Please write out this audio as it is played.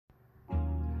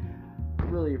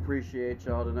really appreciate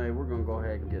y'all tonight. We're gonna go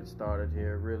ahead and get started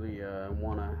here. Really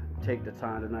want to take the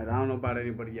time tonight. I don't know about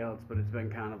anybody else, but it's been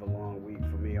kind of a long week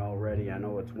for me already. I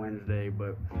know it's Wednesday,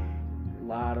 but a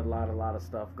lot of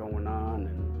stuff going on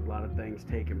and a lot of things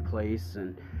taking place,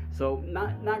 and so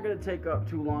not gonna take up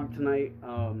too long tonight.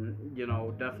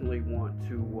 Definitely want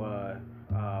to.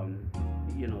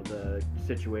 The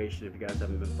situation, if you guys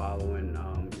haven't been following,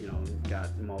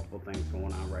 got multiple things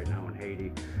going on right now in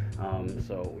Haiti.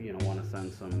 Want to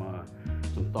send some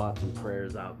thoughts and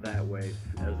prayers out that way,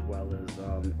 as well as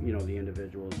the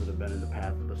individuals that have been in the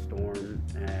path of the storm.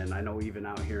 And I know even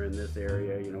out here in this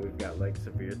area, we've got like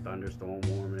severe thunderstorm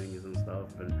warnings and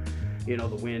stuff, and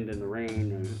the wind and the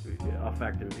rain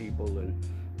affecting people, and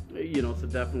so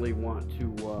definitely want to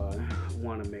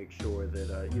make sure that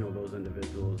those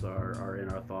individuals are in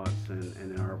our thoughts and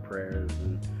in our prayers,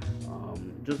 and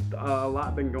just a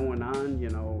lot been going on,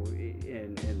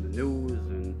 in the news,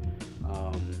 and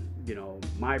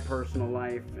my personal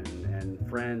life, and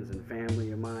friends and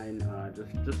family of mine,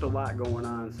 just a lot going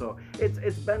on. So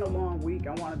it's been a long week.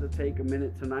 I wanted to take a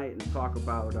minute tonight and talk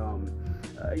about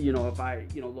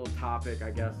little topic,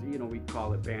 I guess, we'd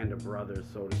call it Band of Brothers,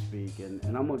 so to speak, and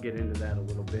I'm gonna get into that a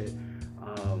little bit,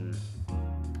 a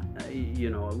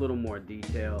little more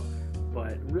detail.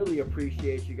 But really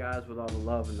appreciate you guys with all the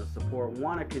love and the support.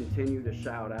 Want to continue to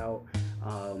shout out.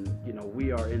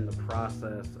 We are in the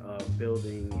process of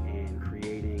building and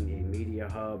creating a media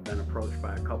hub. Been approached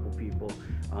by a couple people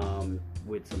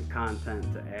with some content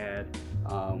to add,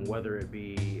 whether it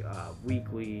be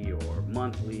weekly or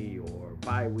monthly or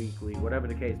bi-weekly, whatever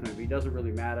the case may be. Doesn't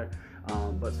really matter.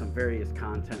 But some various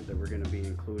content that we're going to be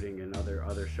including in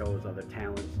other shows, other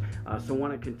talents. So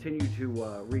want to continue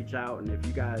to reach out, and if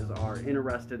you guys are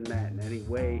interested in that in any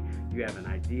way, you have an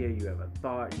idea, you have a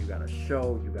thought, you got a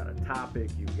show, you got a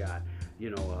topic, you got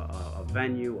a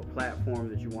venue, a platform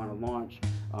that you want to launch,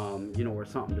 or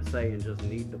something to say and just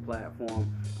need the platform,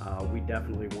 we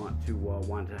definitely want to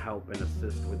help and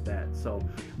assist with that. So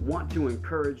want to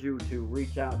encourage you to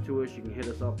reach out to us. You can hit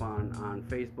us up on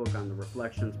Facebook on the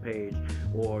Reflections page,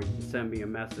 or you can send me a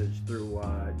message through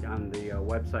on the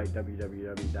website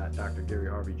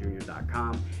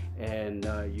www.drgaryharveyjr.com, and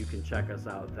you can check us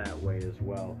out that way as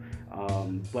well.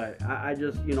 But I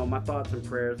just, my thoughts and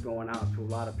prayers going out to a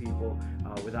lot of people,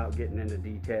 without getting into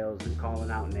details and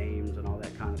calling out names and all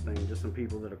that kind of thing. Just some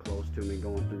people that are close to me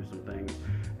going through some things,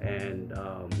 and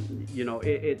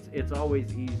it's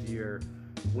always easier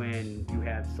when you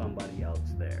have somebody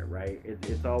else there, right?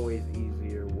 It's always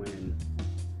easier when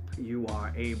you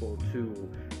are able to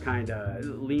kind of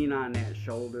lean on that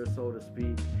shoulder, so to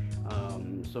speak,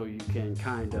 so you can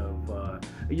kind of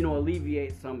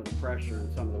alleviate some of the pressure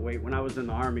and some of the weight. When I was in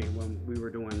the Army, when we were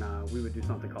doing we would do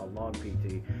something called log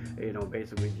PT.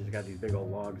 Basically just got these big old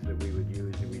logs that we would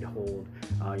use, and we'd hold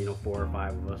 4 or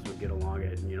 5 of us would get along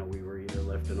it, and we were either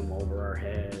lifting them over our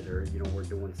head, or we're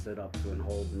doing sit-ups and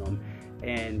holding them.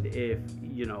 And if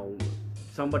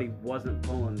somebody wasn't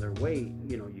pulling their weight,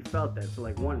 you felt that. So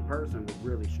like one person would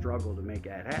really struggle to make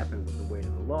that happen with the weight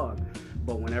of the log,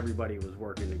 but when everybody was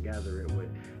working together,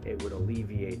 it would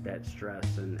alleviate that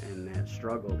stress and that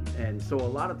struggle. And so a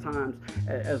lot of times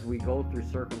as we go through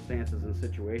circumstances and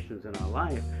situations in our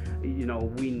life,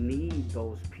 we need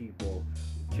those people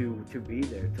to be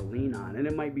there, to lean on. And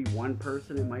it might be one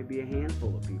person, it might be a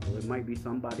handful of people, it might be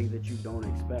somebody that you don't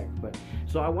expect. But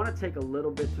so I want to take a little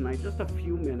bit tonight, just a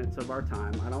few minutes of our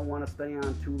time. I don't want to stay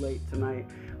on too late tonight,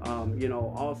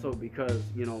 also because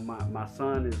my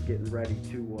son is getting ready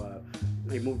to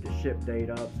they moved his ship date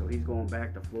up, so he's going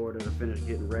back to Florida to finish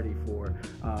getting ready for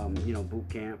boot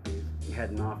camp. He's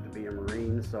heading off to be a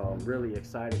Marine, so I'm really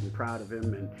excited and proud of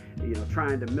him, and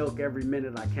trying to milk every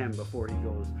minute I can before he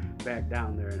goes back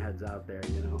down there and heads out there.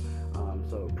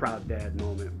 So proud dad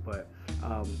moment. But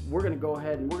we're gonna go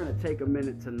ahead and we're gonna take a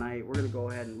minute tonight. We're gonna go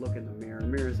ahead and look in the mirror.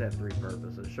 Mirrors have 3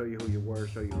 purposes: show you who you were,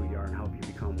 show you who you are, and help you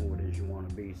become who it is you want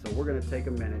to be. So we're gonna take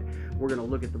a minute. We're gonna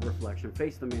look at the reflection,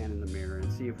 face the man in the mirror, and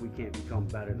see if we can't become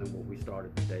better than what we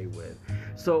started the day with.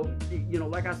 So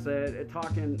like I said,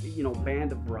 talking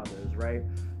Band of Brothers, right?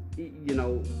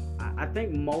 I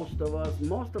think most of us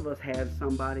have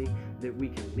somebody that we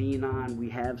can lean on. We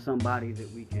have somebody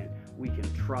that we can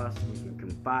trust, we can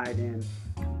confide in.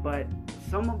 But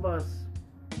some of us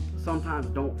sometimes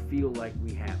don't feel like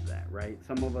we have that, right?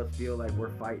 Some of us feel like we're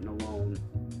fighting alone.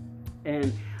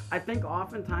 And I think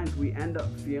oftentimes we end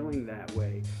up feeling that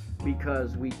way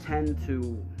because we tend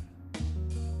to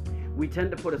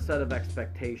put a set of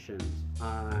expectations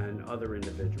on other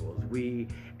individuals. We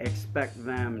expect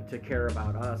them to care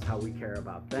about us how we care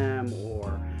about them,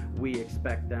 or we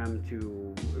expect them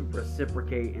to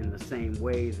reciprocate in the same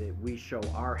way that we show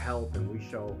our help and we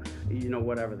show,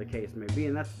 whatever the case may be.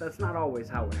 And that's not always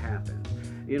how it happens.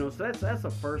 So that's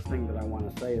the first thing that I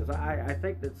want to say is I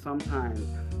think that sometimes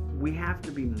we have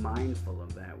to be mindful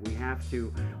of that. We have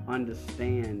to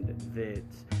understand that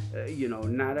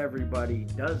not everybody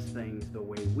does things the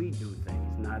way we do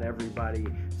things. Not everybody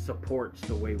supports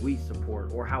the way we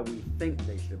support or how we think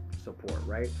they should support,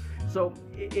 right? So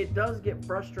it does get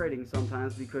frustrating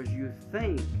sometimes because you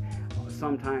think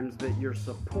sometimes that your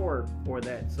support or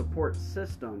that support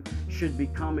system should be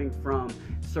coming from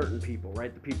certain people,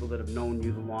 right? The people that have known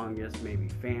you the longest, maybe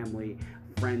family,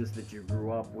 friends that you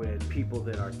grew up with, people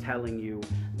that are telling you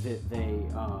that they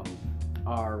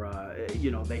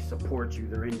they support you,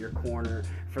 they're in your corner.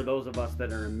 For those of us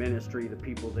that are in ministry, the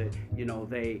people that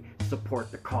they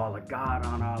support the call of God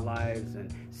on our lives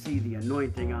and see the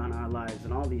anointing on our lives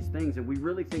and all these things, and we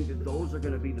really think that those are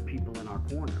going to be the people in our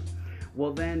corner.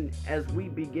 Well, then as we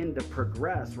begin to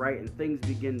progress, right, and things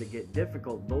begin to get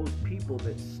difficult, those people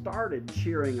that started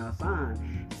cheering us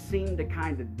on seem to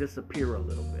kind of disappear a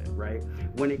little bit, right?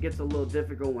 When it gets a little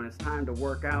difficult, when it's time to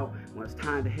work out, when it's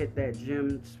time to hit that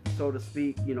gym, so to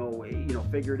speak,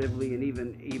 figuratively and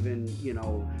even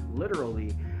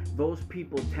literally, those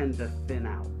people tend to thin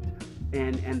out.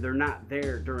 And they're not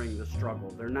there during the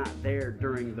struggle. They're not there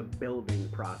during the building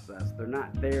process. They're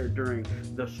not there during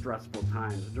the stressful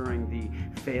times, during the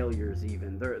failures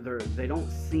even. They don't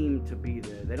seem to be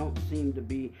there. They don't seem to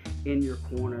be in your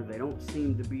corner. They don't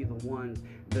seem to be the ones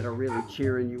that are really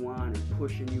cheering you on and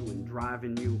pushing you and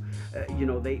driving you.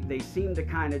 They seem to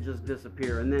kind of just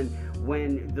disappear. And then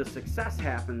when the success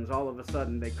happens, all of a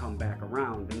sudden they come back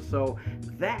around. And so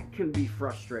that can be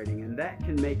frustrating, and that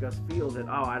can make us feel that,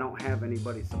 oh, I don't have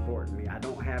anybody supporting me. I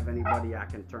don't have anybody I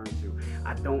can turn to.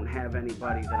 I don't have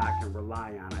anybody that I can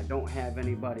rely on. I don't have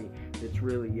anybody that's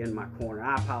really in my corner.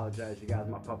 I apologize, you guys.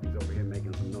 My puppy's over here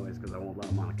making some noise because I won't let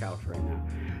him on the couch right now.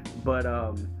 But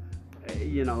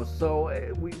so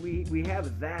we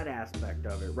have that aspect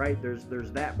of it, right?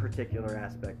 There's that particular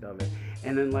aspect of it.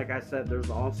 And then, like I said, there's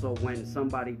also when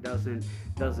somebody doesn't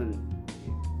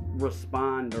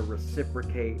respond or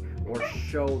reciprocate or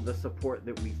show the support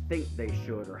that we think they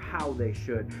should or how they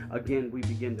should. Again, we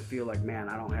begin to feel like, man,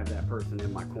 I don't have that person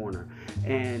in my corner.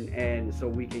 And so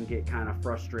we can get kind of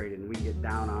frustrated, and we get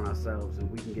down on ourselves,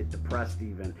 and we can get depressed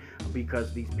even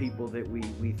because these people that we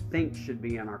think should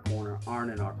be in our corner aren't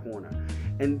in our corner.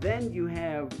 And then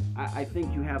I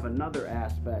think you have another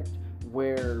aspect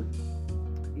where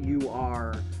you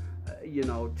are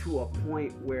to a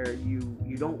point where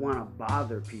you don't want to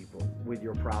bother people with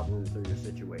your problems or your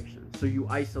situation. So you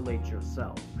isolate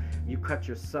yourself. You cut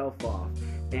yourself off,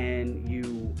 and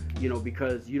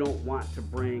because you don't want to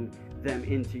bring them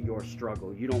into your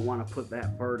struggle. You don't want to put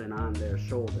that burden on their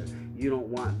shoulder. You don't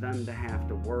want them to have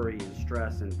to worry and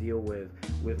stress and deal with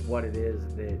what it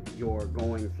is that you're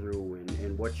going through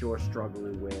and what you're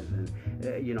struggling with,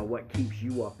 and what keeps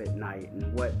you up at night,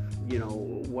 and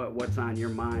what's on your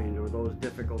mind, or those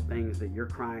difficult things that you're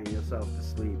crying yourself to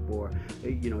sleep, or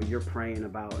you're praying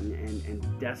about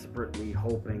and desperately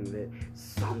hoping that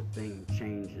something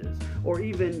changes, or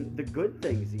even the good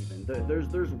things. Even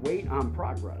there's weight on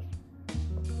progress.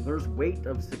 There's weight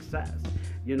of success.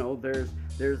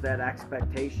 There's that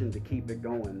expectation to keep it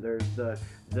going. There's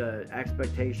the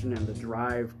expectation and the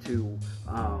drive to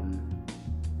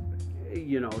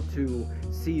to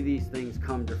see these things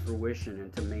come to fruition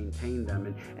and to maintain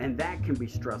them, and that can be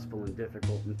stressful and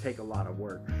difficult and take a lot of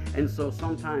work. And so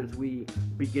sometimes we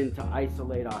begin to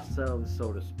isolate ourselves,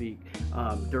 so to speak,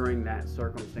 during that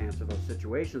circumstance or those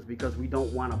situations, because we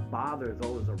don't want to bother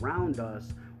those around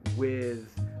us with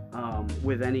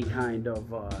any kind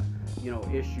of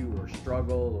issue or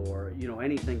struggle or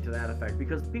anything to that effect,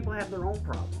 because people have their own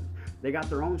problems. They got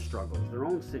their own struggles, their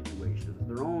own situations,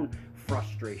 their own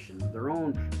frustrations, their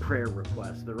own prayer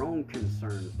requests, their own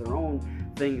concerns, their own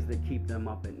things that keep them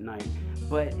up at night.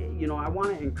 But I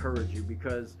want to encourage you,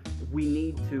 because we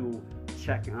need to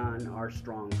check on our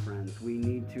strong friends. We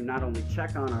need to not only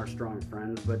check on our strong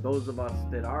friends, but those of us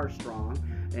that are strong,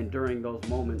 and during those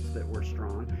moments that we're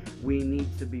strong, we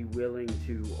need to be willing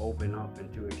to open up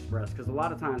and to express. Because a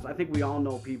lot of times, I think we all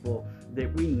know people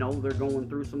that we know they're going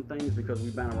through some things because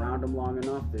we've been around them long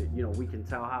enough that we can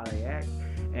tell how they act.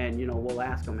 And we'll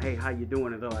ask them, hey, how you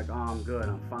doing? And they're like, oh, I'm good,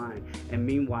 I'm fine. And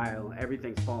meanwhile,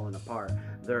 everything's falling apart.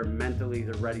 They're mentally,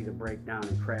 they're ready to break down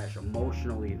and crash.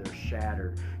 Emotionally, they're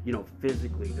shattered.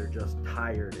 Physically, they're just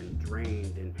tired and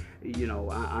drained and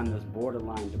on this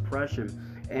borderline depression.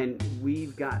 And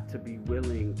we've got to be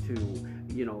willing to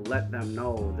let them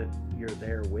know that you're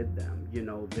there with them.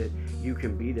 that you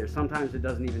can be there. Sometimes it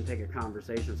doesn't even take a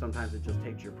conversation. Sometimes it just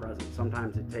takes your presence.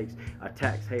 Sometimes it takes a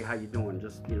text. Hey, how you doing?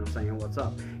 Just, saying what's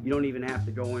up. You don't even have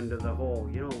to go into the whole,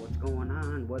 what's going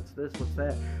on? What's this? What's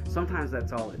that? Sometimes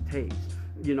that's all it takes.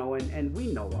 And we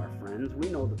know our friends, we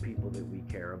know the people that we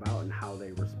care about and how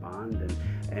they respond,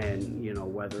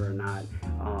 and whether or not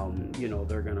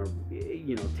they're gonna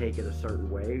take it a certain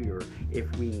way, or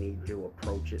if we need to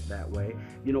approach it that way,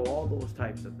 all those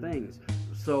types of things.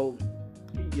 So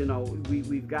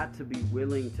we've got to be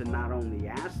willing to not only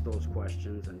ask those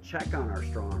questions and check on our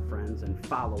strong friends and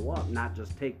follow up, not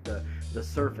just take the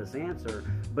surface answer,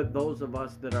 but those of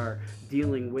us that are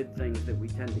dealing with things that we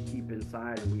tend to keep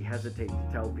inside and we hesitate to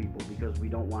tell people because we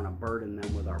don't want to burden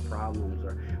them with our problems,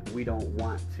 or we don't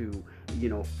want to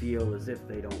feel as if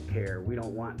they don't care. We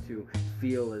don't want to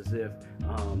feel as if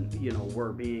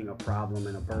we're being a problem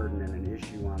and a burden and an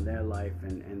issue on their life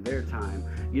and their time.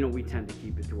 We tend to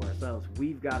keep it to ourselves.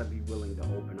 We've got to be willing to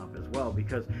open up as well,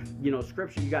 because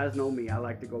scripture, you guys know me, I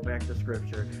like to go back to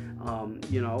scripture.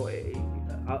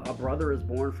 A brother is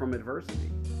born from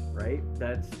adversity, right?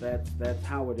 That's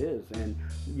how it is. And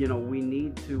we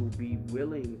need to be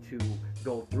willing to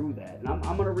go through that. And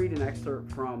I'm going to read an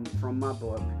excerpt from my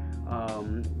book.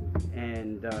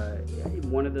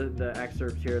 One of the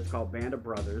excerpts here, it's called Band of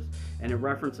Brothers, and it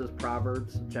references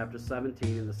Proverbs chapter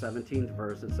 17 in the 17th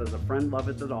verse. It says, "A friend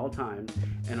loveth at all times,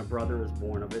 and a brother is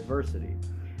born of adversity."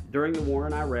 During the war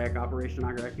in Iraq, Operation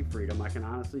Iraqi Freedom, I can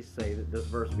honestly say that this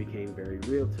verse became very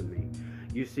real to me.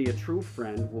 You see, a true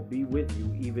friend will be with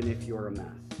you even if you're a mess.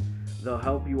 They'll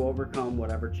help you overcome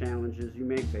whatever challenges you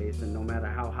may face, and no matter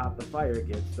how hot the fire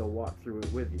gets, they'll walk through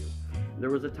it with you. There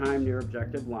was a time near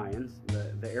Objective Lions,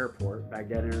 the airport,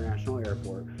 Baghdad International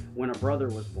Airport, when a brother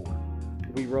was born.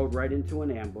 We rode right into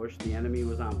an ambush. The enemy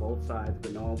was on both sides,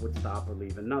 but no one would stop or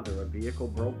leave another. A vehicle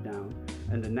broke down,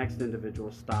 and the next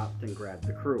individual stopped and grabbed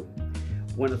the crew.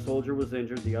 When a soldier was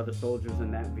injured, the other soldiers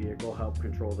in that vehicle helped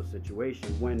control the situation.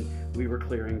 When we were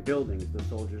clearing buildings, the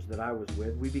soldiers that I was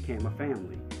with, we became a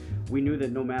family. We knew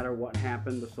that no matter what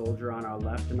happened, the soldier on our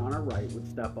left and on our right would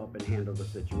step up and handle the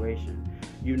situation.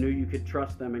 You knew you could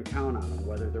trust them and count on them,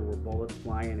 whether there were bullets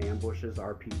flying, ambushes,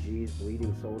 RPGs,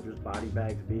 bleeding soldiers, body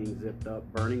bags being zipped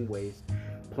up, burning waste,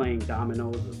 playing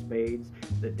dominoes or spades,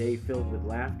 the day filled with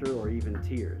laughter or even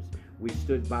tears. We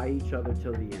stood by each other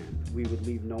till the end. We would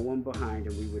leave no one behind,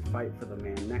 and we would fight for the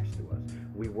man next to us.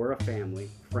 We were a family,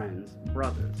 friends,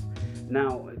 brothers.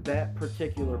 Now, that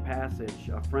particular passage,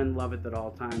 "A friend loveth at all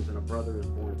times, and a brother is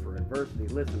born for adversity."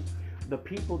 Listen, the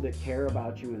people that care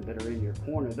about you and that are in your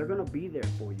corner, they're going to be there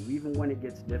for you even when it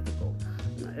gets difficult,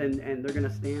 and they're going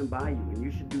to stand by you, and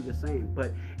you should do the same.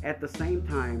 But at the same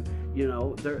time,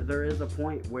 there is a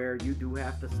point where you do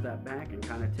have to step back and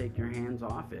kind of take your hands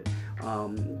off it.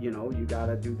 You got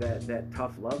to do that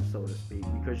tough love, so to speak,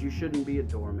 because you shouldn't be a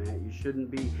doormat. You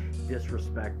shouldn't be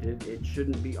disrespected. It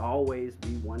shouldn't be always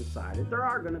be one-sided. There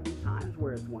are going to be times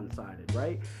where it's one-sided,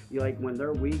 right? When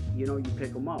they're weak, you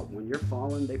pick them up. When you're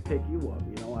falling, they pick you up.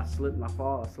 I slip, I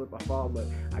fall, but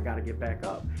I got to get back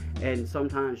up. And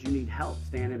sometimes you need help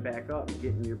standing back up and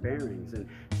getting your bearings. And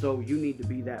so you need to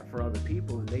be that for other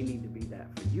people, and they need to be that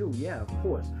for you. Yeah, of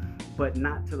course. But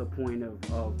not to the point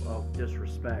of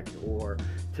disrespect, or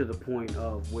to the point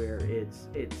of where it's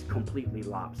completely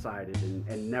lopsided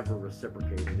and never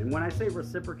reciprocated. And when I say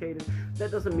reciprocated,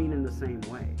 that doesn't mean in the same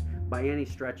way by any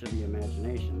stretch of the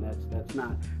imagination.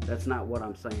 That's not what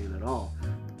I'm saying at all.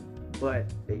 But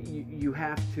you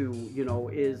have to,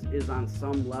 is on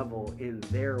some level in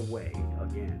their way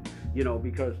again,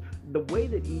 because the way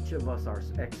that each of us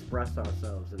express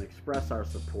ourselves and express our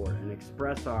support and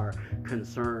express our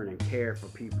concern and care for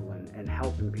people and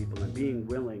helping people and being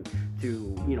willing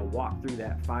to, walk through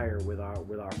that fire with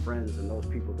our friends and those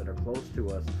people that are close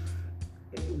to us,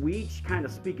 we each kind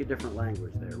of speak a different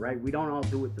language there, right? We don't all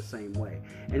do it the same way.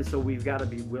 And so we've got to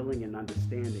be willing and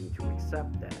understanding to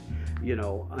accept that,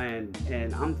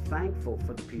 and I'm thankful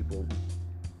for the people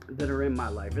that are in my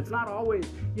life. It's not always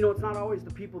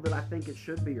the people that I think it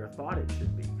should be or thought it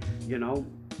should be,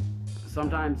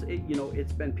 Sometimes,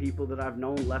 it's been people that I've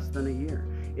known less than a year.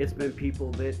 It's been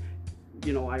people that,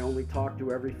 I only talk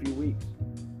to every few weeks.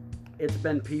 It's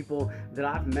been people that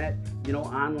I've met,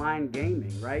 online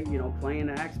gaming, right? Playing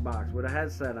the Xbox with a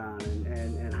headset on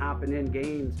and hopping in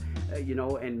games,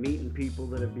 and meeting people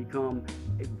that have become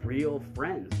real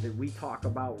friends, that we talk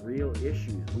about real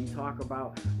issues. We talk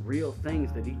about real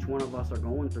things that each one of us are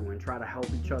going through and try to help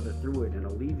each other through it and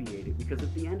alleviate it. Because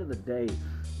at the end of the day,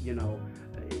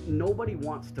 nobody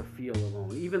wants to feel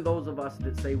alone. Even those of us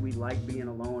that say we like being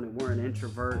alone and we're an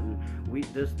introvert and we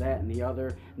this, that, and the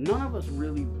other, none of us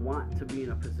really want to be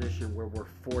in a position where we're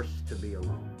forced to be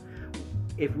alone.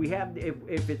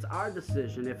 If it's our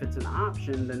decision, if it's an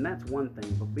option, then that's one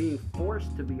thing. But being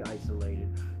forced to be isolated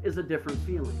is a different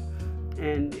feeling.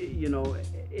 And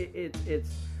it's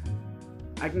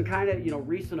I can kind of,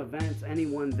 recent events,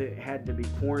 anyone that had to be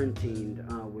quarantined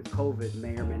with COVID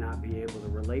may or may not be able to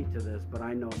relate to this, but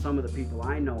I know some of the people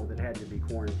I know that had to be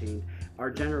quarantined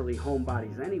are generally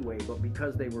homebodies anyway, but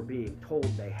because they were being told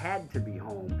they had to be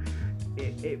home,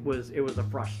 it was a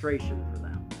frustration for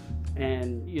them.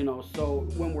 And, so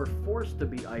when we're forced to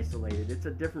be isolated, it's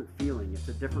a different feeling. It's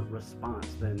a different response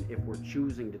than if we're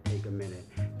choosing to take a minute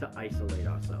to isolate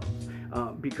ourselves.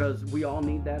 Because we all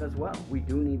need that as well. We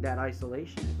do need that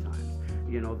isolation at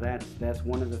times. That's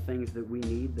one of the things that we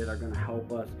need that are going to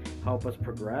help us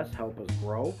progress, help us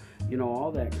grow,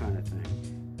 all that kind of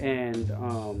thing. And,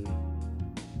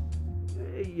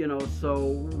 so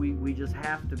we just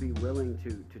have to be willing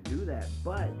to do that.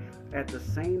 But at the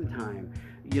same time,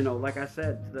 like I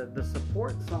said, the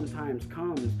support sometimes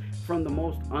comes from the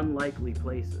most unlikely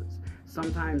places.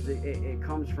 Sometimes it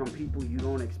comes from people you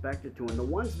don't expect it to, and the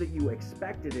ones that you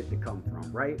expected it to come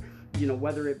from, right?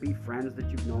 Whether it be friends that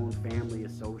you've known, family,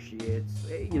 associates,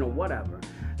 whatever.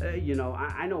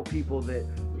 I know people that,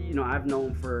 I've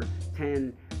known for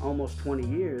 10, almost 20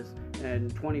 years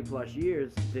and 20 plus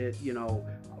years that,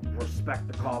 respect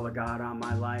the call of God on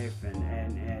my life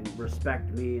and respect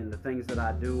me and the things that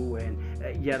I do,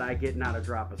 and yet I get not a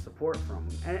drop of support from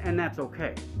them. And that's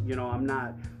okay. I'm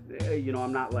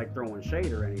not like throwing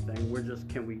shade or anything.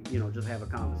 Can we just have a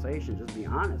conversation, just be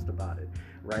honest about it,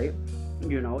 right?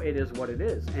 It is what it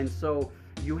is. And so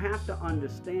you have to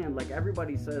understand, like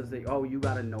everybody says that, you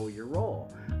got to know your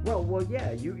role. Well,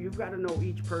 yeah, you've got to know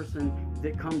each person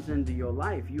that comes into your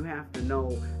life. You have to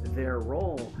know their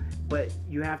role, but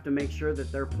you have to make sure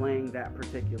that they're playing that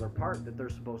particular part that they're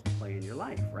supposed to play in your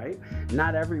life, right?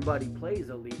 Not everybody plays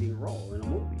a leading role in a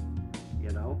movie.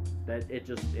 That it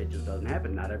just doesn't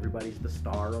happen. Not everybody's the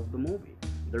star of the movie.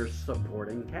 There's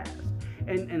supporting cast.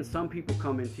 And some people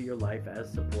come into your life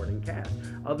as supporting cast.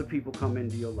 Other people come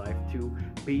into your life to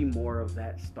be more of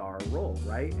that star role,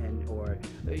 right? And or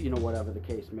whatever the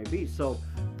case may be. So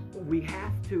we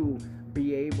have to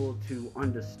be able to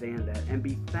understand that and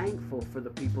be thankful for the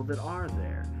people that are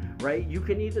there, right? You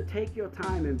can either take your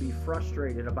time and be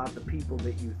frustrated about the people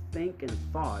that you think and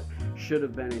thought should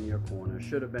have been in your corner,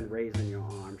 should have been raising your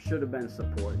arm, should have been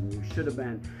supporting you, should have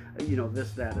been,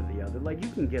 this, that, or the other. Like, you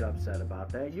can get upset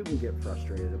about that. You can get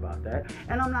frustrated about that.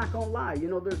 And I'm not going to lie,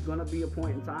 there's going to be a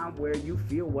point in time where you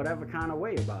feel whatever kind of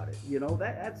way about it.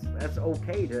 That's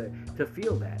okay to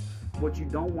feel that. What you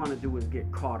don't want to do is get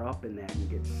caught up in that and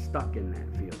get stuck in that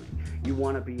feeling. You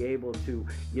want to be able to,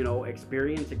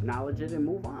 experience, acknowledge it, and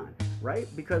move on, right?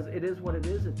 Because it is what it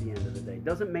is at the end of the day. It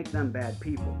doesn't make them bad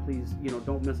people. Please,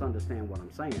 don't misunderstand what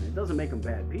I'm saying. It doesn't make them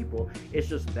bad people. It's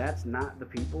just that's not the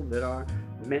people that are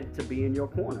meant to be in your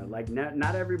corner. Like,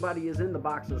 not everybody is in the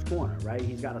boxer's corner, right?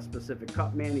 He's got a specific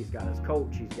cut man. He's got his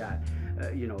coach. He's got,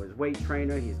 his weight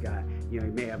trainer. He's got, he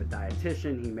may have a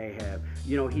dietitian. He may have,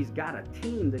 he's got a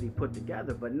team that he put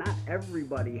together, but not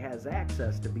everybody has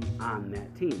access to be on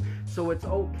that team. So it's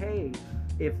okay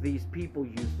if these people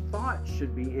you thought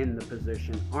should be in the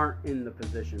position aren't in the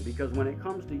position, because when it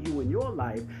comes to you and your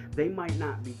life, they might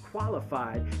not be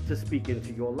qualified to speak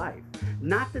into your life.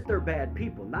 Not that they're bad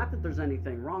people, not that there's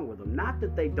anything wrong with them, not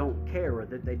that they don't care or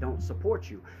that they don't support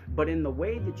you, but in the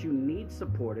way that you need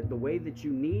supported, the way that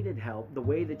you needed help, the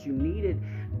way that you needed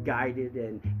guided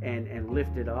and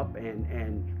lifted up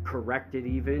and corrected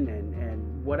even,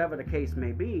 and whatever the case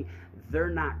may be, they're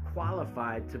not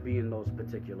qualified to be in those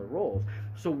particular roles.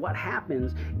 So what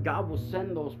happens, God will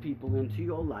send those people into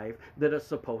your life that are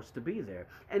supposed to be there.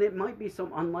 And it might be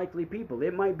some unlikely people.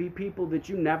 It might be people that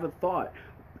you never thought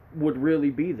would really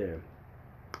be there.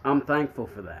 I'm thankful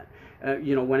for that.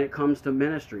 When it comes to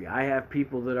ministry, I have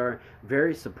people that are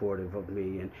very supportive of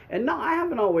me. And no, I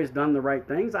haven't always done the right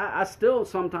things. I still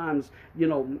sometimes,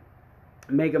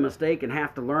 make a mistake and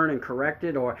have to learn and correct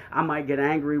it, or I might get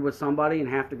angry with somebody and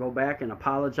have to go back and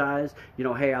apologize,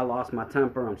 hey, I lost my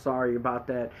temper, I'm sorry about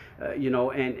that,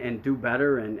 and do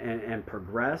better and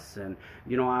progress. And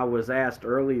I was asked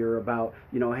earlier about,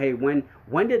 hey, when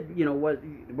did,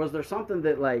 was there something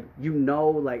that, like,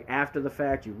 like after the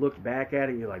fact you looked back at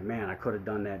it and you're like, man, I could have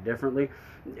done that differently?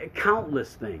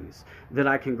 Countless things that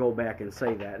I can go back and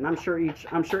say that, and I'm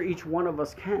sure each one of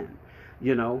us can.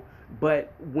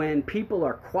 But when people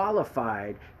are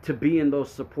qualified to be in those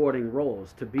supporting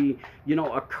roles, to be,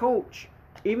 a coach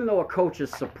even though a coach is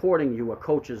supporting you, a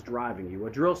coach is driving you. A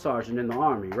drill sergeant in the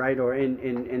Army, right, or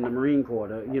in the Marine Corps,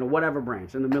 whatever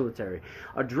branch, in the military.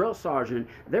 A drill sergeant,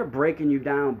 they're breaking you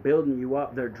down, building you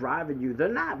up, they're driving you. They're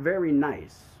not very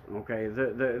nice, okay?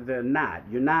 They're not.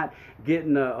 You're not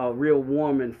getting a real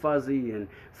warm and fuzzy and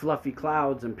fluffy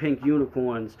clouds and pink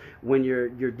unicorns when you're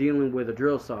dealing with a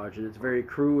drill sergeant. It's very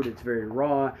crude, it's very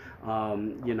raw.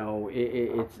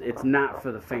 It's not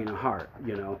for the faint of heart,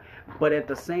 But at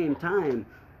the same time,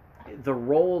 the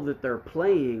role that they're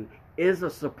playing is a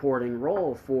supporting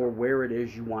role for where it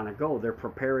is you want to go. They're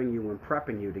preparing you and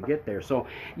prepping you to get there. So,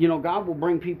 God will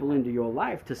bring people into your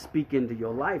life to speak into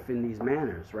your life in these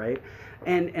manners, right?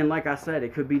 And like I said,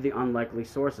 it could be the unlikely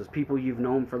sources, people you've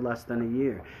known for less than a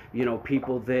year,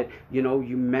 people that,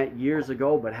 you met years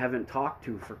ago but haven't talked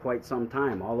to for quite some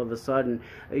time. All of a sudden,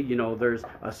 there's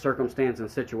a circumstance and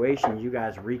situation, you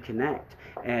guys reconnect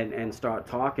and start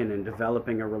talking and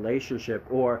developing a relationship,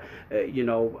 or,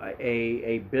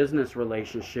 a business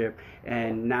relationship,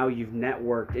 and now you've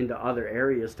networked into other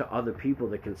areas to other people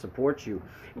that can support you.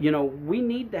 We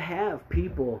need to have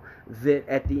people that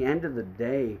at the end of the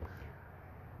day,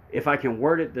 if I can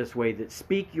word it this way, that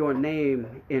speak your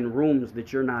name in rooms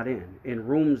that you're not in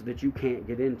rooms that you can't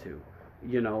get into,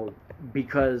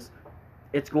 because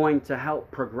it's going to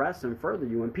help progress and further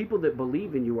you. And people that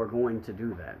believe in you are going to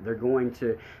do that. They're going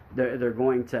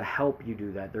to help you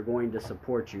do that. They're going to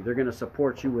support you. They're going to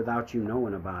support you without you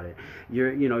knowing about it.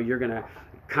 You're going to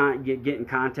get in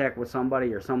contact with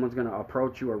somebody, or someone's going to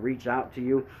approach you or reach out to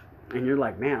you, and you're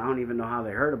like, man, I don't even know how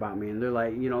they heard about me. And they're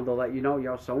like, they'll let you know,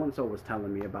 yo, so-and-so was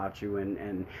telling me about you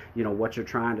and what you're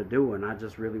trying to do. And I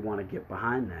just really want to get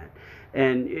behind that.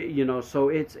 And, so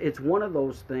it's one of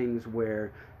those things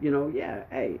where,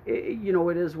 hey,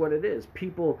 it is what it is.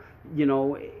 People,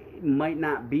 might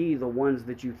not be the ones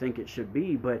that you think it should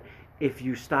be. But if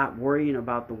you stop worrying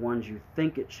about the ones you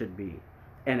think it should be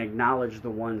and acknowledge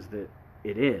the ones that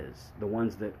it is, the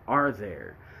ones that are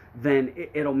there, then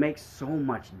it'll make so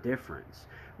much difference,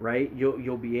 right?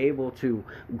 You'll be able to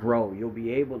grow. You'll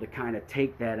be able to kind of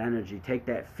take that energy, take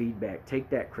that feedback, take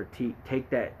that critique, take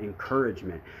that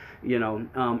encouragement.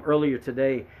 Earlier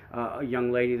today, a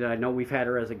young lady that I know, we've had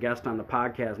her as a guest on the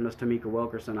podcast, Miss Tamika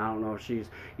Wilkerson. I don't know if she's,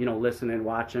 listening,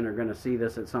 watching, or going to see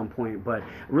this at some point, but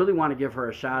really want to give her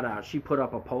a shout out. She put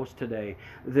up a post today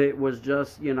that was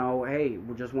just, hey,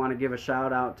 we just want to give a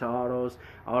shout out to all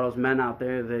those men out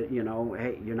there that,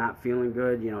 hey, you're not feeling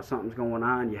good, something's going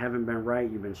on, you haven't been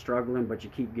right, you've been struggling, but you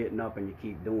keep getting up and you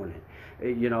keep doing it,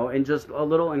 and just a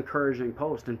little encouraging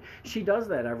post. And she does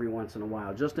that every once in a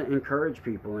while just to encourage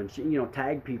people, and she,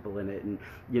 tag people in it, and,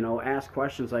 ask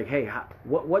questions like, hey,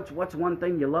 what's one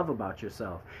thing you love about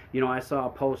yourself? I saw a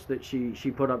post that she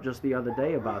put up just the other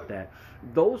day about that.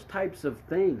 Those types of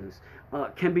things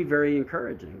can be very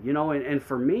encouraging, and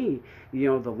for me, the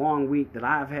long week that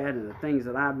I've had and the things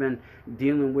that I've been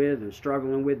dealing with and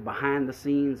struggling with behind the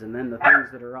scenes, and then the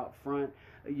things that are up front,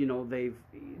 they've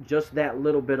just, that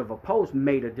little bit of a post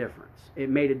made a difference. It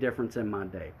made a difference in my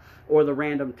day. Or the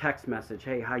random text message,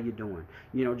 hey, how you doing?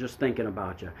 Just thinking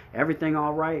about you. Everything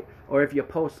all right? Or if you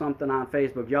post something on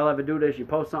Facebook, y'all ever do this? You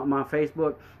post something on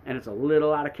Facebook and it's a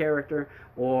little out of character,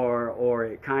 or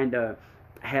it kind of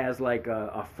has like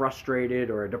a frustrated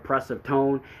or a depressive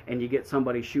tone, and you get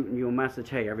somebody shooting you a message,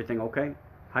 hey, everything okay?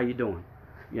 How you doing?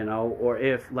 Or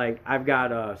if, like, I've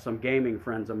got some gaming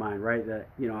friends of mine, right, that,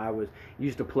 I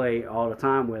used to play all the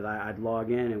time with. I'd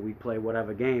log in and we'd play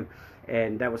whatever game,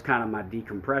 and that was kind of my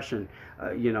decompression,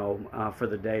 for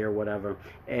the day or whatever.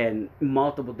 And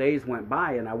multiple days went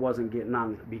by and I wasn't getting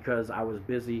on because I was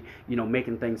busy,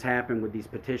 making things happen with these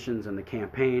petitions and the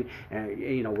campaign.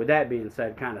 And, with that being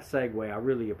said, kind of segue, I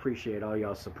really appreciate all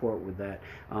y'all's support with that,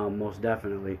 most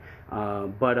definitely.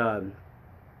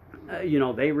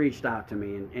 They reached out to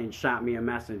me and shot me a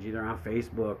message either on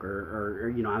Facebook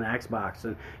or on Xbox,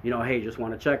 and, hey, just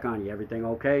want to check on you. Everything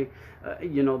okay?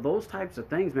 Those types of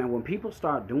things, man, when people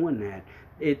start doing that,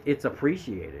 it's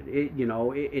appreciated.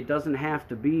 It doesn't have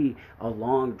to be a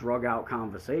long, drug out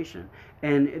conversation.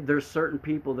 And there's certain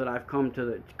people that I've come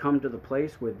to the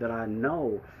place with that I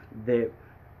know that,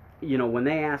 when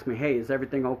they ask me, hey, is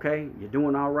everything okay? You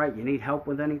doing all right? You need help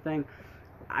with anything?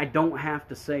 I don't have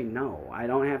to say no. I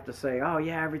don't have to say, oh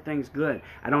yeah, everything's good.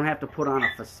 I don't have to put on a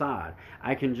facade.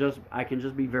 I can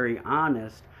just be very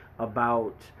honest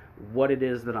about what it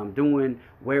is that I'm doing,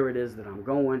 where it is that I'm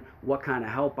going, what kind of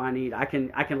help I need. I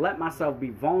can let myself be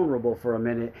vulnerable for a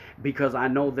minute because I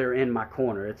know they're in my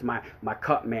corner. It's my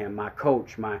cut man, my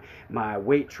coach, my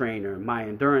weight trainer, my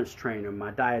endurance trainer,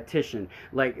 my dietitian.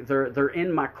 Like they're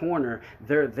in my corner.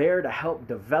 They're there to help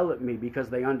develop me because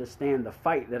they understand the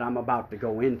fight that I'm about to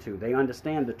go into. They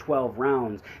understand the 12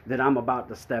 rounds that I'm about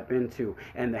to step into,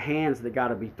 and the hands that got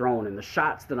to be thrown, and the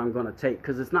shots that I'm going to take,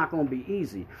 because it's not going to be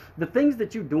easy. The things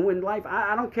that you do in life,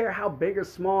 I don't care how big or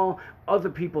small other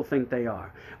people think they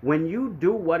are. When you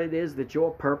do what it is that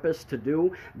your purpose to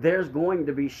do, there's going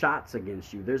to be shots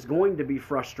against you. There's going to be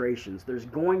frustrations. There's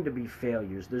going to be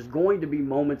failures. There's going to be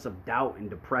moments of doubt and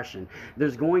depression.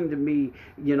 There's going to be,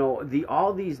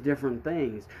 all these different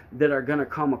things that are going to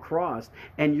come across,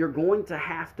 and you're going to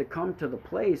have to come to the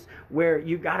place where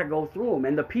you got to go through them.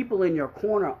 And the people in your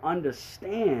corner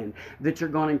understand that you're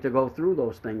going to go through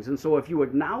those things. And so if you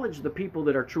acknowledge the people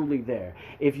that are truly there,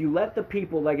 if you let the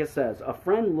people, like it says, a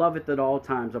friend loveth at all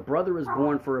times, a brother is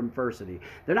born for adversity.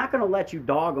 They're not going to let you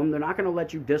dog them. They're not going to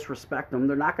let you disrespect them.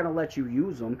 They're not going to let you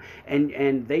use them.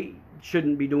 And they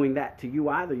shouldn't be doing that to you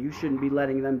either. You shouldn't be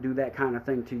letting them do that kind of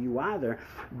thing to you either.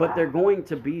 But they're going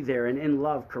to be there and in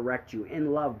love correct you,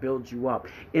 in love build you up,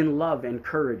 in love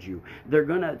encourage you. They're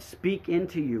going to speak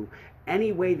into you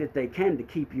any way that they can to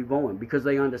keep you going because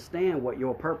they understand what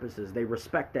your purpose is. They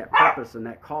respect that purpose and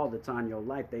that call that's on your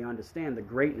life. They understand the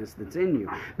greatness that's in you,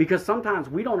 because sometimes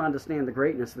we don't understand the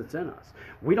greatness that's in us.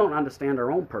 We don't understand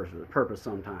our own purpose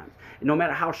sometimes. And no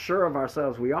matter how sure of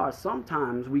ourselves we are,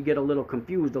 sometimes we get a little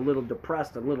confused, a little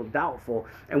depressed, a little doubtful,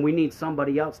 and we need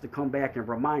somebody else to come back and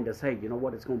remind us, hey, you know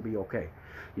what, it's going to be okay.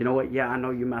 You know what, yeah, I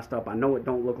know you messed up. I know it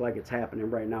don't look like it's happening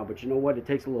right now, but you know what, it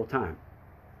takes a little time.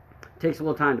 It takes a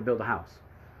little time to build a house.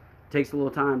 It takes a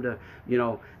little time to,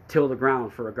 till the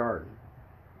ground for a garden.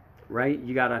 Right?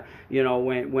 You gotta,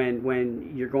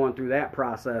 when you're going through that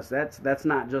process, that's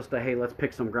not just a, hey, let's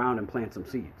pick some ground and plant some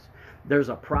seeds. There's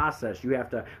a process. You have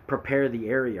to prepare the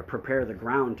area, prepare the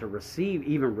ground to receive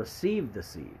the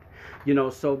seed.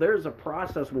 So there's a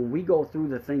process when we go through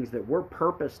the things that we're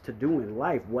purposed to do in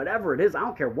life, whatever it is. I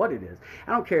don't care what it is.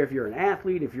 I don't care if you're an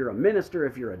athlete, if you're a minister,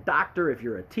 if you're a doctor, if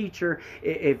you're a teacher,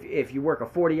 if you work a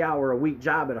 40-hour-a-week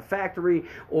job at a factory,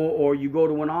 or you go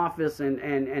to an office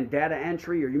and data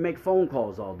entry, or you make phone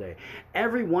calls all day.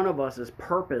 Every one of us is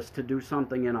purposed to do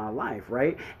something in our life,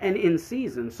 right? And in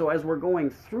season. So as we're going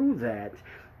through that,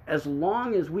 as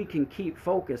long as we can keep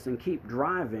focused and keep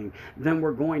driving, then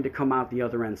we're going to come out the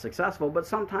other end successful. But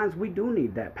sometimes we do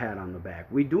need that pat on the back.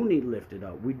 We do need lifted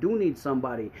up. We do need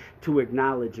somebody to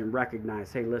acknowledge and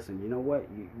recognize, hey, listen, you know what?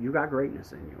 You got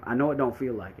greatness in you. I know it don't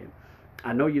feel like it.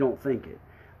 I know you don't think it.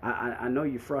 I know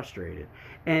you're frustrated.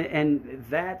 And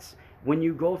that's when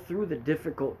you go through the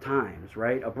difficult times,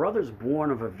 right? A brother's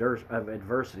born of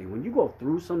adversity. When you go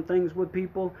through some things with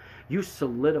people, you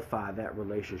solidify that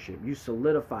relationship. You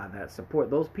solidify that support.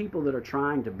 Those people that are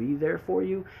trying to be there for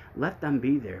you, let them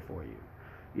be there for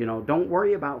you. Don't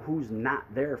worry about who's not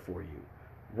there for you.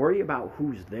 Worry about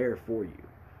who's there for you.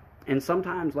 And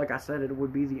sometimes, like I said, it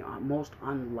would be the most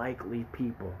unlikely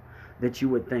people that you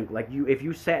would think. Like if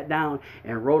you sat down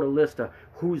and wrote a list of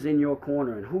who's in your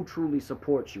corner and who truly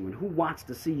supports you and who wants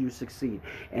to see you succeed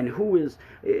and who is,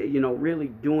 really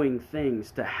doing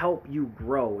things to help you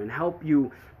grow and help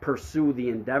you pursue the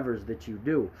endeavors that you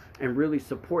do and really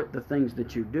support the things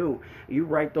that you do. You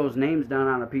write those names down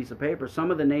on a piece of paper. Some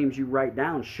of the names you write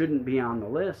down shouldn't be on the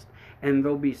list, and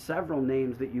there'll be several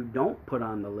names that you don't put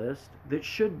on the list that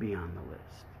should be on the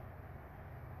list.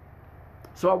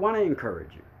 So I want to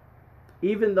encourage you.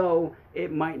 Even though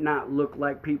it might not look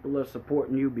like people are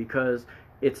supporting you because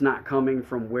it's not coming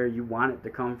from where you want it to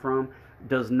come from,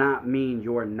 does not mean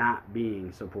you're not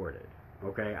being supported.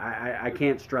 Okay? I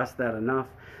can't stress that enough.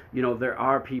 There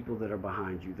are people that are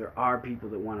behind you. There are people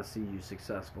that want to see you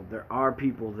successful. There are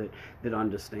people that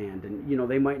understand. And,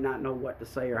 they might not know what to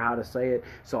say or how to say it.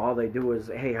 So all they do is,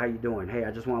 hey, how you doing? Hey,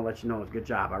 I just want to let you know it's a good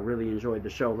job. I really enjoyed the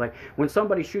show. Like when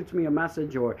somebody shoots me a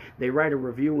message or they write a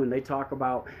review and they talk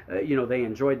about, they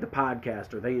enjoyed the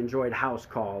podcast or they enjoyed House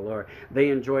Call or they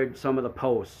enjoyed some of the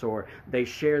posts or they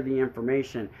share the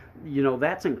information,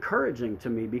 that's encouraging to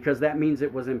me because that means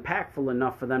it was impactful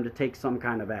enough for them to take some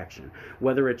kind of action.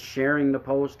 Whether it's sharing the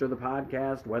post or the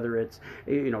podcast, whether it's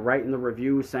writing the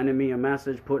review, sending me a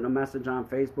message, putting a message on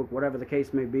Facebook, whatever the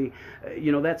case may be,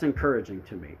 that's encouraging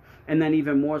to me. And then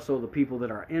even more so the people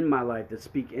that are in my life that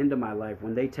speak into my life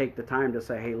when they take the time to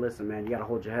say, hey, listen, man, you got to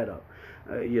hold your head up.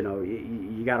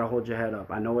 you got to hold your head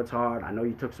up. I know it's hard. I know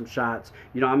you took some shots.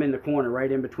 I'm in the corner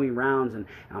right in between rounds, and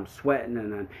I'm sweating,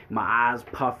 and then my eyes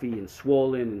puffy and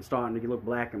swollen and starting to look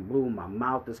black and blue. My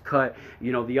mouth is cut.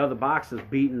 The other boxers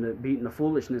beating the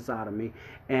foolishness out of me,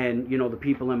 and the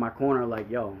people in my corner are like,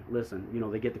 yo, listen,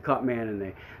 they get the cut man, and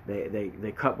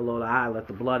they cut below the eye, let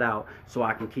the blood out, so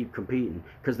I can keep competing,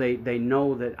 because they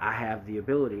know that I have the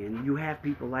ability. And you have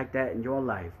people like that in your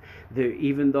life.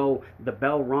 Even though the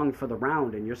bell rung for the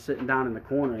round and you're sitting down in the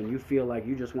corner and you feel like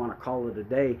you just want to call it a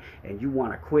day and you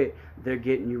want to quit, they're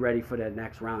getting you ready for that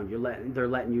next round. They're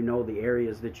letting you know the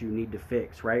areas that you need to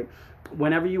fix, right?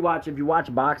 Whenever if you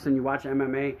watch boxing, you watch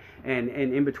MMA, and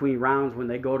in between rounds when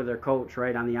they go to their coach,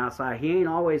 right, on the outside, he's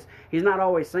not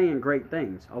always saying great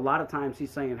things. A lot of times he's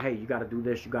saying, hey, you got to do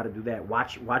this, you got to do that.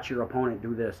 Watch your opponent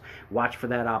do this. Watch for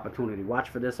that opportunity. Watch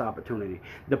for this opportunity.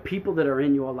 The people that are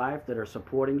in your life that are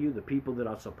supporting you, the people that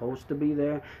are supposed to be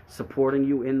there supporting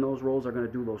you in those roles, are going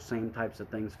to do those same types of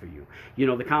things for you.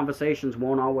 The conversations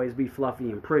won't always be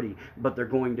fluffy and pretty, but they're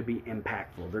going to be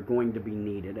impactful. They're going to be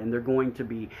needed, and they're going to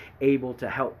be able to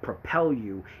help propel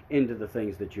you into the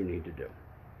things that you need to do.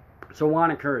 So I want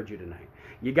to encourage you tonight.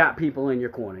 You got people in your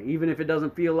corner. Even if it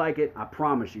doesn't feel like it, I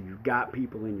promise you, you've got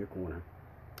people in your corner.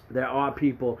 There are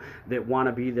people that want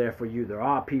to be there for you. There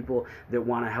are people that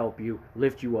want to help you,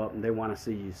 lift you up, and they want to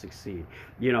see you succeed.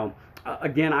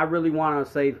 Again, I really want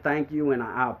to say thank you, and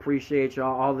I appreciate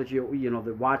y'all, all that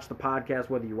that watch the podcast,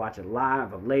 whether you watch it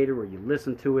live or later or you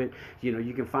listen to it.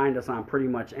 You can find us on pretty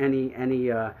much any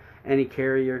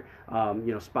carrier,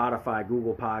 Spotify,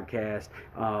 Google Podcast.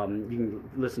 You can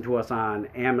listen to us on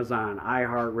Amazon,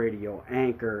 iHeartRadio,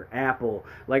 Anchor, Apple,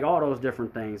 like all those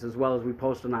different things, as well as we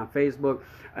post it on Facebook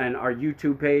and our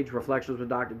YouTube page, Reflections with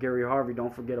Dr. Gary Harvey.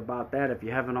 Don't forget about that. If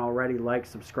you haven't already, like,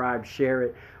 subscribe, share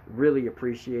it. Really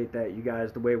appreciate that, you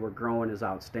guys. The way we're growing is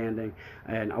outstanding,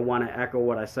 and I want to echo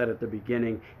what I said at the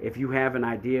beginning. If you have an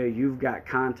idea, you've got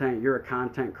content, you're a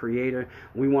content creator,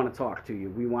 we want to talk to you.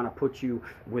 We want to put you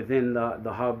within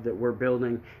the hub that we're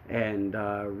building, and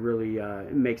really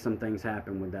make some things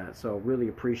happen with that. So really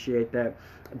appreciate that.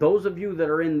 Those of you that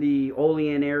are in the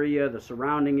Olean area, the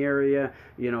surrounding area,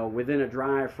 within a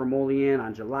drive from Olean,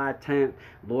 on July 10th,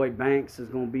 Lloyd Banks is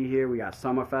going to be here. We got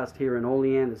Summerfest here in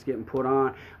Olean that's getting put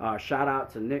on. Shout out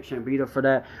to Nick Shambita for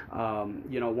that.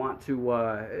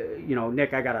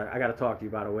 Nick, I gotta talk to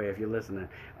you, by the way, if you're listening.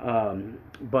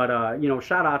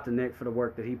 Shout out to Nick for the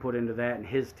work that he put into that, and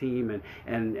his team,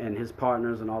 and his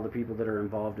partners, and all the people that are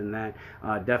involved in that.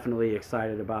 Definitely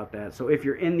excited about that. So if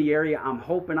you're in the area, I'm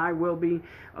hoping I will be.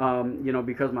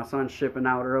 Because my son's shipping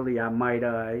out early, I'm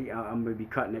gonna be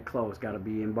cutting it close. Got to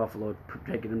be in Buffalo,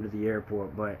 taking him to the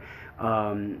airport. But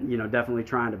definitely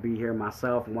trying to be here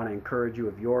myself. I want to encourage you,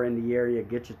 if you're in the area,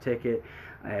 get your ticket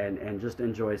and just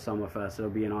enjoy Summerfest. It'll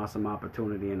be an awesome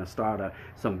opportunity and a start of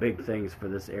some big things for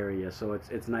this area. So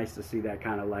it's nice to see that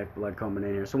kind of lifeblood coming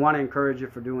in here. So I want to encourage you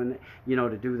for doing,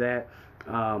 to do that.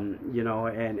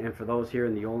 And for those here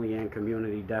in the Olean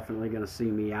community, definitely going to see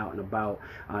me out and about.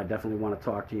 Definitely want to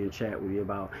talk to you and chat with you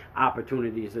about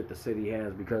opportunities that the city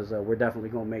has, because we're definitely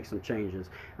going to make some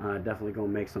changes. Definitely going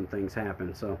to make some things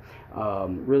happen. So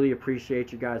really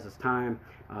appreciate you guys' time.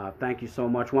 Thank you so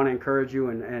much. Want to encourage you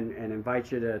and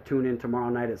invite you to tune in tomorrow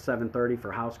night at 7:30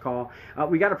 for House Call.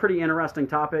 We got a pretty interesting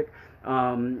topic.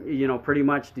 Pretty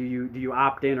much, do you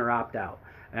opt in or opt out?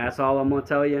 That's all I'm going to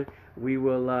tell you. We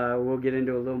will we'll get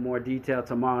into a little more detail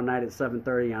tomorrow night at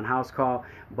 7:30 on House Call.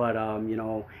 But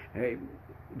hey,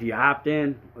 do you opt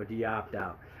in or do you opt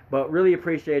out? But really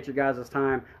appreciate you guys'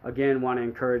 time. Again, want to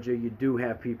encourage you. You do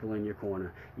have people in your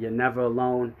corner. You're never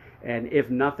alone. And if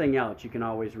nothing else, you can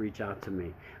always reach out to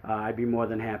me. I'd be more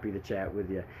than happy to chat with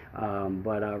you.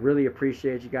 But really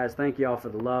appreciate you guys. Thank you all for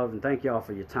the love, and thank you all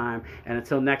for your time. And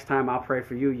until next time, I'll pray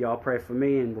for you. Y'all pray for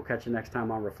me. And we'll catch you next time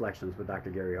on Reflections with Dr.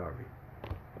 Gary Harvey.